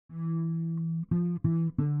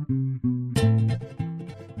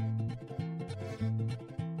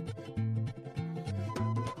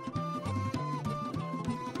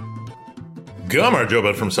Gamar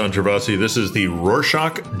Jobat from San Gervasi. This is the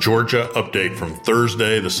Rorschach, Georgia update from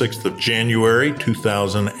Thursday, the 6th of January,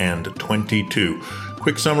 2022.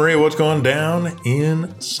 Quick summary of what's going down in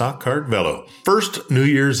Sakartvelo. First, New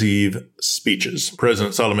Year's Eve speeches.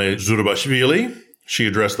 President Salome Zurabashvili, she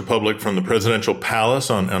addressed the public from the presidential palace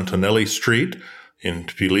on Antonelli Street in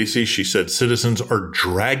Tbilisi. She said citizens are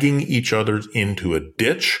dragging each other into a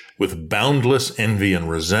ditch with boundless envy and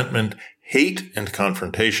resentment, hate and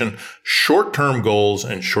confrontation, short-term goals,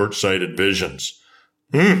 and short-sighted visions.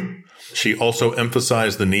 She also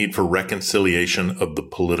emphasized the need for reconciliation of the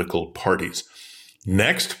political parties.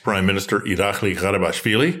 Next, Prime Minister Irakli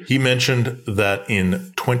Garibashvili, he mentioned that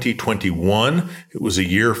in 2021, it was a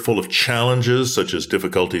year full of challenges such as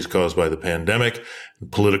difficulties caused by the pandemic and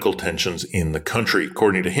political tensions in the country.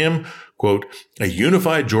 According to him, quote, a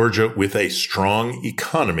unified Georgia with a strong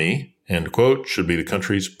economy, end quote, should be the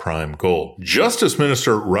country's prime goal. Justice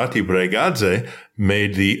Minister Rati Bregadze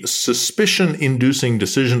made the suspicion-inducing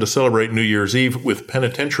decision to celebrate New Year's Eve with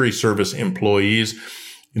penitentiary service employees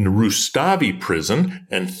in Rustavi prison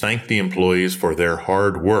and thanked the employees for their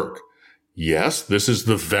hard work. Yes, this is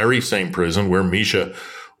the very same prison where Misha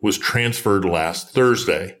was transferred last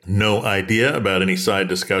Thursday. No idea about any side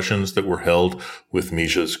discussions that were held with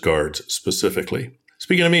Misha's guards specifically.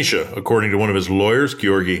 Speaking of Misha, according to one of his lawyers,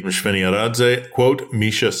 Georgi Mshveniaradze, quote,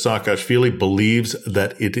 Misha Saakashvili believes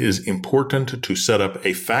that it is important to set up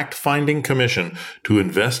a fact-finding commission to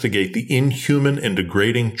investigate the inhuman and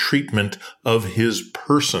degrading treatment of his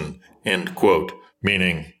person, end quote,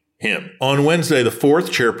 meaning him. On Wednesday, the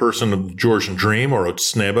 4th, chairperson of Georgian Dream, or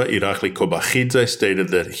Otsneba, Irakli Kobakhidze, stated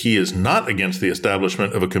that he is not against the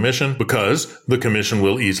establishment of a commission because the commission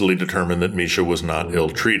will easily determine that Misha was not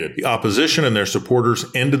ill-treated. The opposition and their supporters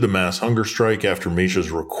ended the mass hunger strike after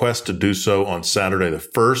Misha's request to do so on Saturday the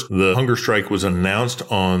 1st. The hunger strike was announced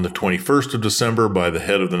on the 21st of December by the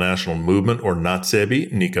head of the national movement, or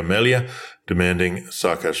Natsebi, Nika Melia, demanding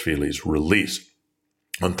Saakashvili's release.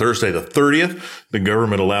 On Thursday the 30th, the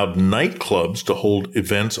government allowed nightclubs to hold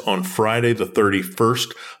events on Friday the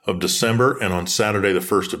 31st of December and on Saturday the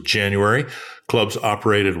 1st of January. Clubs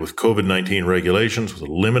operated with COVID-19 regulations with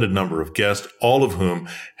a limited number of guests, all of whom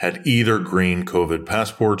had either green COVID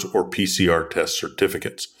passports or PCR test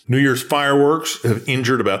certificates. New Year's fireworks have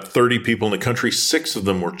injured about 30 people in the country. 6 of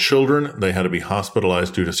them were children. They had to be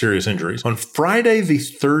hospitalized due to serious injuries. On Friday the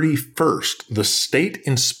 31st, the State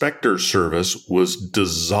Inspector Service was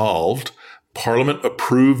dissolved. Parliament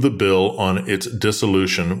approved the bill on its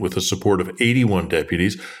dissolution with the support of 81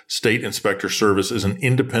 deputies. State Inspector Service is an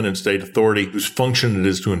independent state authority whose function it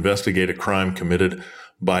is to investigate a crime committed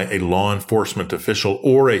by a law enforcement official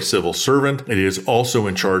or a civil servant. It is also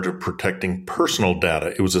in charge of protecting personal data.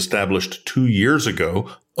 It was established 2 years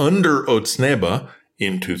ago under Otsneba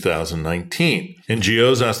in 2019.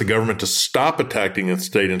 NGOs asked the government to stop attacking the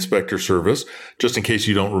State Inspector Service. Just in case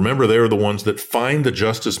you don't remember, they are the ones that fined the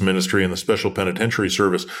Justice Ministry and the Special Penitentiary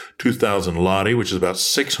Service 2,000 lari, which is about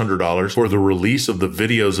 $600, for the release of the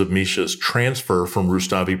videos of Misha's transfer from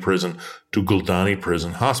Rustavi prison to Guldani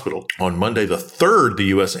Prison Hospital. On Monday the 3rd, the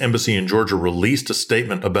U.S. Embassy in Georgia released a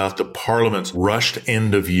statement about the Parliament's rushed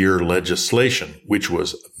end-of-year legislation, which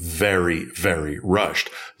was very, very rushed.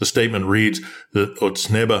 The statement reads that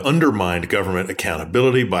Otsneba undermined government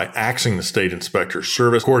accountability by axing the State Inspector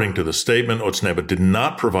Service. According to the statement, Otsneba did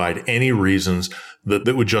not provide any reasons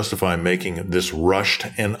that would justify making this rushed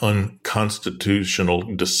and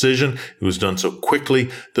unconstitutional decision. It was done so quickly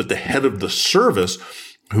that the head of the service,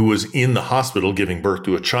 who was in the hospital giving birth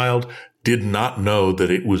to a child, did not know that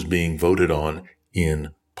it was being voted on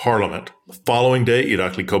in Parliament. The following day,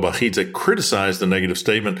 Irakli Kobakhidze criticized the negative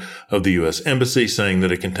statement of the U.S. Embassy, saying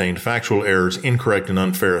that it contained factual errors, incorrect and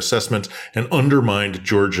unfair assessments, and undermined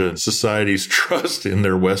Georgia society's trust in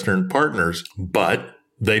their Western partners. But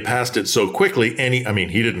they passed it so quickly,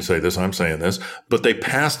 he didn't say this, I'm saying this, but they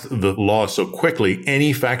passed the law so quickly,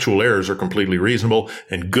 any factual errors are completely reasonable,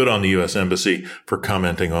 and good on the U.S. Embassy for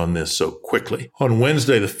commenting on this so quickly. On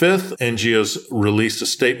Wednesday the 5th, NGOs released a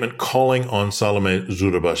statement calling on Salome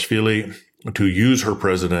Zurabashvili to use her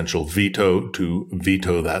presidential veto to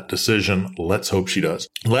veto that decision. Let's hope she does.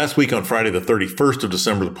 Last week on Friday, the 31st of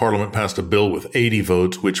December, the Parliament passed a bill with 80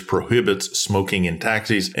 votes which prohibits smoking in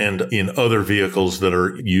taxis and in other vehicles that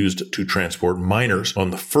are used to transport minors. On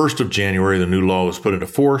the 1st of January, the new law was put into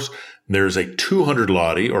force. There's a 200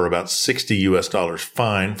 lari, or about $60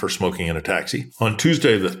 fine for smoking in a taxi. On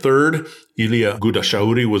Tuesday the 3rd, Ilya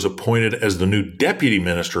Gudashauri was appointed as the new Deputy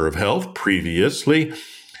Minister of Health. Previously,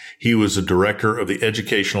 he was a director of the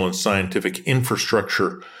Educational and Scientific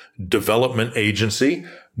Infrastructure Development Agency.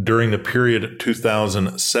 During the period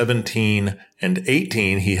 2017 and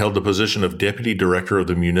 18, he held the position of Deputy Director of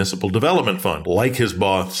the Municipal Development Fund. Like his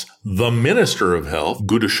boss, the Minister of Health,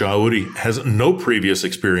 Gudu Shauri, has no previous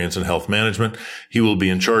experience in health management. He will be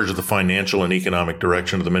in charge of the financial and economic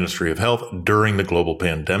direction of the Ministry of Health during the global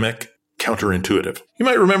pandemic. Counterintuitive. You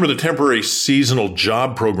might remember the temporary seasonal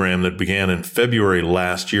job program that began in February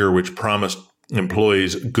last year, which promised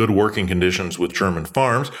employees good working conditions with German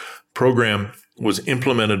farms. Program was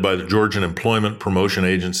implemented by the Georgian Employment Promotion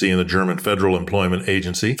Agency and the German Federal Employment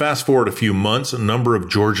Agency. Fast forward a few months, a number of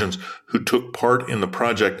Georgians who took part in the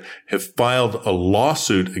project have filed a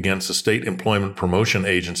lawsuit against the State Employment Promotion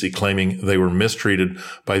Agency claiming they were mistreated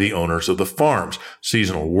by the owners of the farms.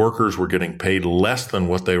 Seasonal workers were getting paid less than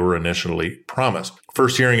what they were initially promised.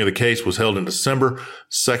 First hearing of the case was held in December.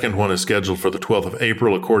 Second one is scheduled for the 12th of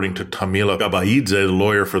April, according to Tamila Gabaidze, the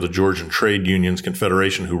lawyer for the Georgian Trade Unions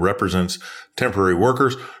Confederation who represents temporary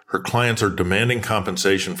workers. Her clients are demanding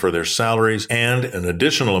compensation for their salaries and an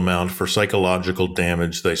additional amount for psychological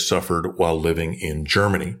damage they suffered while living in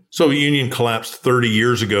Germany. Soviet Union collapsed 30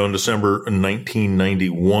 years ago in December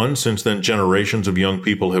 1991. Since then, generations of young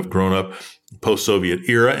people have grown up post-Soviet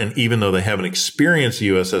era, and even though they haven't experienced the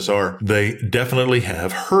USSR, they definitely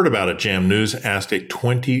have heard about it. Jam News asked a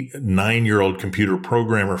 29-year-old computer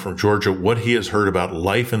programmer from Georgia what he has heard about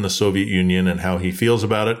life in the Soviet Union and how he feels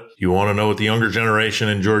about it. You want to know what the younger generation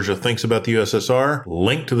in Georgia thinks about the USSR?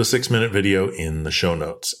 Link to the 6-minute video in the show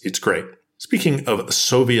notes. It's great. Speaking of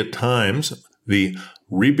Soviet times, the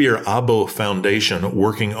Ribir Abo Foundation,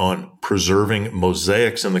 working on preserving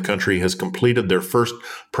mosaics in the country, has completed their first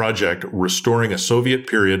project restoring a Soviet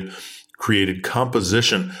period created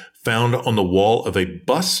composition found on the wall of a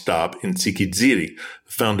bus stop in Tsikiziri.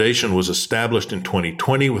 The foundation was established in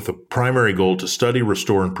 2020 with the primary goal to study,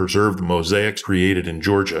 restore, and preserve the mosaics created in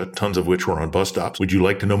Georgia, tons of which were on bus stops. Would you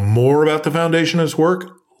like to know more about the foundation's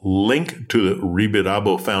work? Link to the Ribir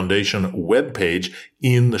Abo Foundation webpage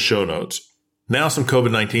in the show notes. Now some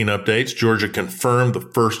COVID-19 updates. Georgia confirmed the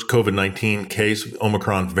first COVID-19 case of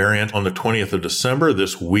Omicron variant on the 20th of December.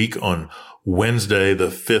 This week on Wednesday, the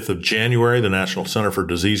 5th of January, the National Center for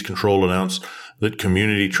Disease Control announced that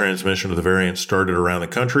community transmission of the variant started around the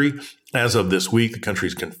country. As of this week, the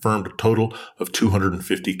country's confirmed a total of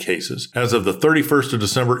 250 cases. As of the 31st of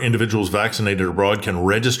December, individuals vaccinated abroad can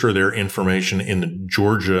register their information in the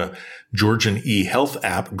Georgian eHealth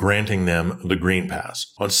app, granting them the Green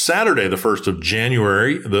Pass. On Saturday, the 1st of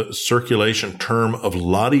January, the circulation term of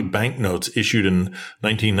Lottie banknotes issued in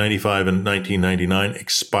 1995 and 1999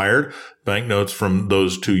 expired. Banknotes from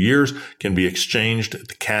those 2 years can be exchanged at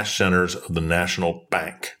the cash centers of the National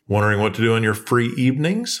Bank. Wondering what to do on your free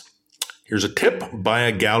evenings? Here's a tip.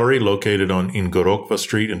 Baya Gallery, located on Ingorokva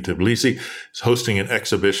Street in Tbilisi, is hosting an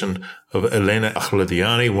exhibition of Elena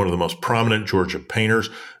Akhlediani, one of the most prominent Georgia painters,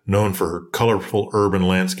 known for her colorful urban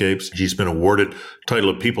landscapes. She's been awarded the title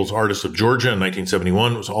of People's Artist of Georgia in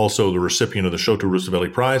 1971, was also the recipient of the Shoto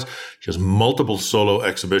Rustaveli Prize. She has multiple solo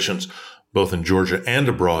exhibitions, both in Georgia and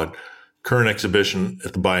abroad. Current exhibition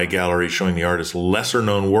at the Baya Gallery showing the artist's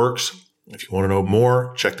lesser-known works. If you want to know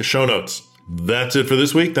more, check the show notes. That's it for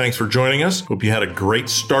this week. Thanks for joining us. Hope you had a great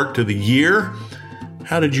start to the year.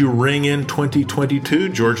 How did you ring in 2022?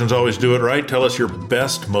 Georgians always do it right. Tell us your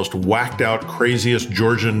best, most whacked out, craziest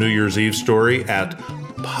Georgia New Year's Eve story at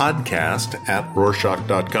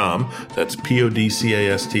podcast@rorschach.com. That's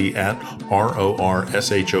podcast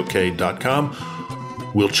 @rorschach.com.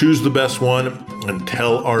 We'll choose the best one and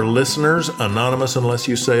tell our listeners, anonymous unless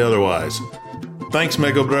you say otherwise. Thanks,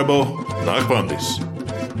 Mego Brebo. Nagbandis.